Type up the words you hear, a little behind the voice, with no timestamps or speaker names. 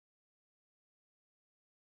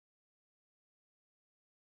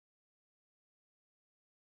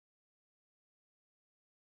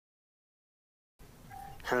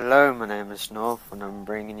Hello, my name is North and I'm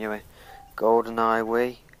bringing you a Goldeneye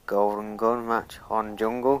Wii Golden Gun match on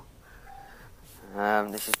Jungle.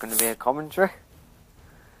 This is going to be a commentary.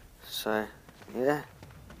 So, yeah.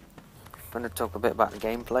 I'm going to talk a bit about the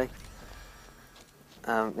gameplay.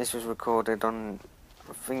 This was recorded on,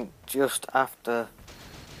 I think, just after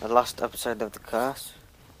the last episode of The Curse,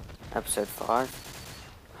 episode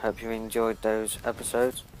 5. Hope you enjoyed those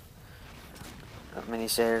episodes. That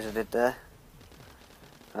mini-series I did there.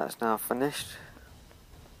 That's now finished.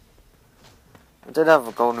 I did have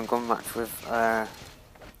a Golden Gun match with the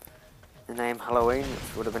name Halloween,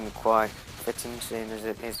 which would have been quite fitting seeing as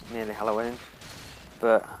it is nearly Halloween.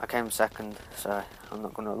 But I came second, so I'm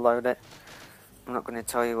not going to load it. I'm not going to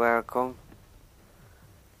tell you where I come.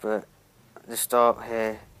 But the start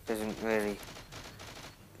here isn't really...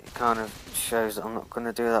 It kind of shows that I'm not going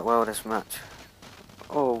to do that well this match.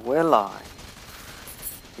 Or will I?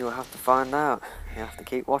 You'll have to find out. You have to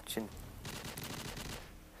keep watching.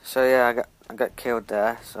 So yeah, I got killed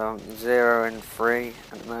there. So I'm 0-3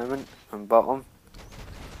 at the moment. I'm bottom.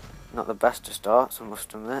 Not the best of starts, I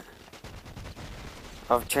must admit.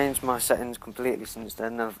 I've changed my settings completely since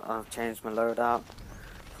then. I've changed my loadout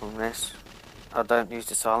from this. I don't use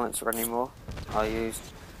the silencer anymore. I've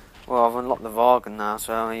unlocked the Vargan now,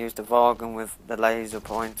 so I use the Vargan with the laser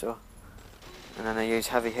pointer, and then I use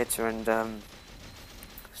heavy hitter and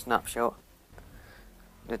snapshot.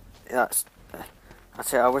 That's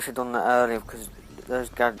it. I wish I'd done that earlier because those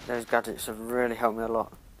gadgets have really helped me a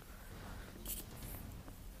lot.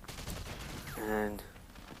 And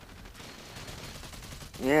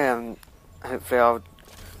yeah, hopefully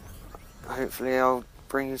I'll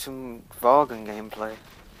bring you some Vargan gameplay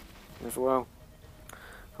as well.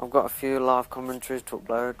 I've got a few live commentaries to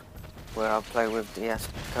upload where I play with DS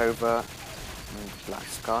Covert and Black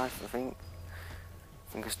Sky, I think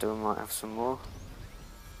I still might have some more.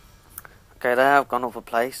 Okay, they have gone up a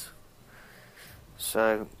place,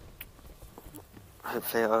 so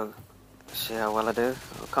hopefully I'll see how well I do.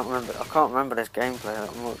 I can't remember this gameplay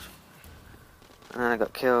that much. And then I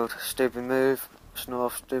got killed. Stupid move.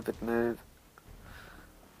 Snorf, stupid move.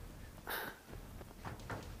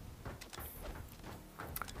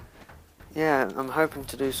 Yeah, I'm hoping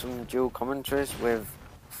to do some dual commentaries with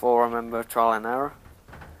forum member Trial and Error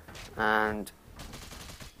and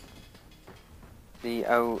the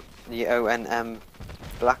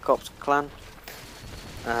TheONMBlackOpsClan.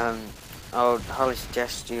 I would highly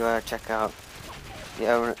suggest you check out the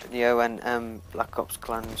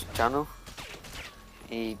TheONMBlackOpsClan's channel.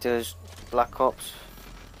 He does Black Ops,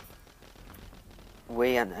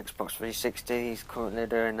 Wii and Xbox 360. He's currently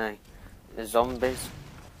doing the zombies.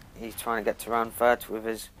 He's trying to get to round 30 with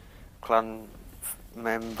his clan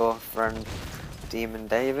member friend Demon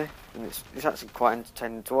Davey, and it's actually quite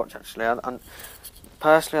entertaining to watch. Actually,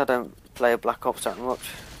 personally I don't play Black Ops that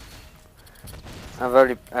much. I've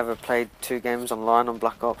only ever played 2 games online on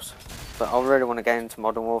Black Ops, but I really want to get into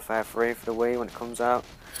Modern Warfare 3 for the Wii when it comes out,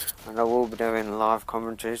 and I will be doing live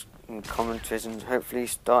commentaries and hopefully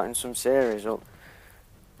starting some series up.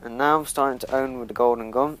 And now I'm starting to own with the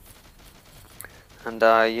Golden Gun, and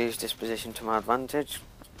I use this position to my advantage.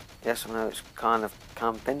 Yes, I know it's kind of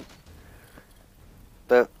camping,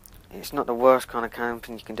 but it's not the worst kind of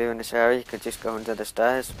camping you can do in this area. You could just go under the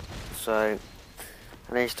stairs, so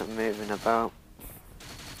at least I'm moving about.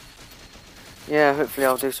 Yeah, hopefully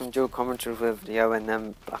I'll do some dual commentary with the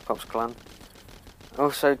TheONMBlackOpsClan.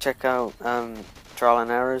 Also check out Trial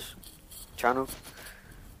and Error's channel.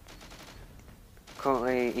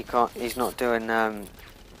 Currently he's not doing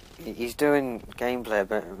he's doing gameplay,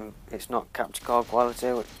 but it's not capture card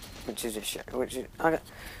quality, which is a I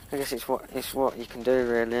guess it's what you can do,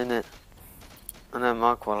 really, isn't it? I know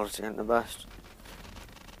my quality ain't the best.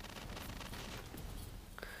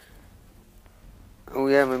 Oh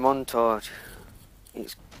yeah, my montage.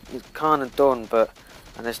 It's kind of done, but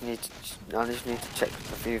I just need to check a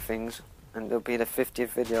few things, and it'll be the 50th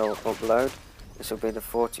video upload. This will be the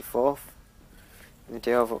 44th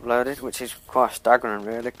video I've uploaded, which is quite staggering,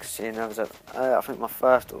 really, because I think my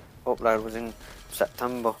first upload was in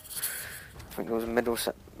September. I think it was middle of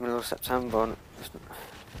September, and it's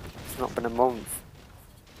not been a month.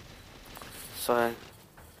 So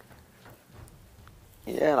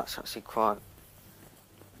yeah, that's actually quite...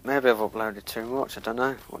 Maybe I've uploaded too much, I don't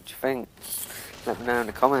know. What do you think? Let me know in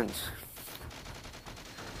the comments.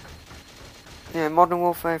 Yeah, Modern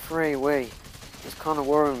Warfare 3 Wii. It's kind of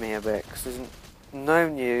worrying me a bit, because there's no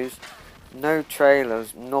news, no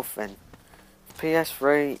trailers, nothing.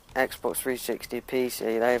 PS3, Xbox 360,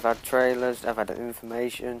 PC, they've had trailers, they've had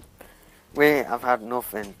information. We have had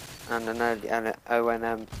nothing, and I know the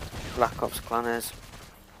ONM Black Ops Clan is.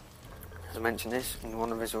 has mentioned this in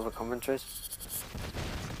one of his other commentaries.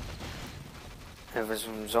 There's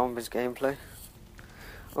some zombies gameplay.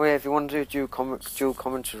 Oh yeah, if you want to do dual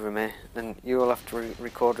commentary with me, then you'll have to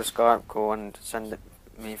record a Skype call and send it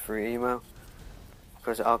me through email,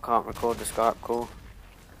 because I can't record the Skype call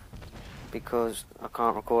because I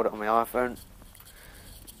can't record it on my iPhone.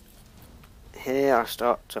 Here I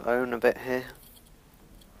start to own a bit here.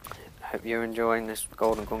 Hope you're enjoying this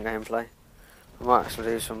Golden Gun gameplay. I might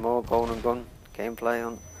actually do some more Golden Gun gameplay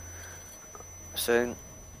on soon.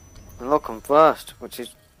 And look, I'm first, which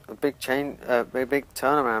is a big change, a big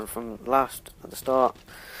turnaround from last at the start.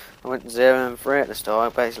 I went 0-3 at the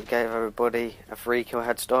start. I basically gave everybody a 3-kill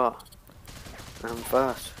head start. And I'm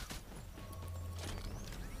first.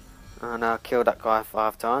 And I killed that guy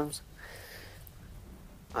 5 times.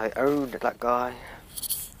 I owned that guy,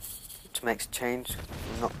 which makes a change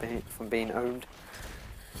from being owned.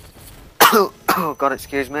 Oh God,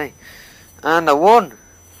 excuse me. And I won.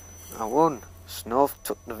 I won. Snuff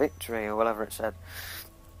took the victory, or whatever it said.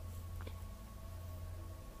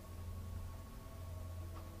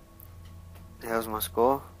 There's my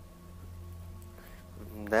score.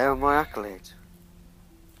 And there are my accolades.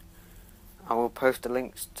 I will post the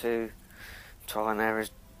links to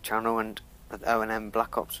TheONMBlackOpsClan channel and the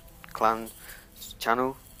TheONMBlackOpsClan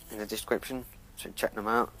channel in the description, so check them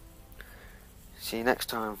out. See you next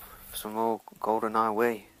time for some more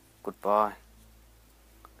Goldeneye. Goodbye.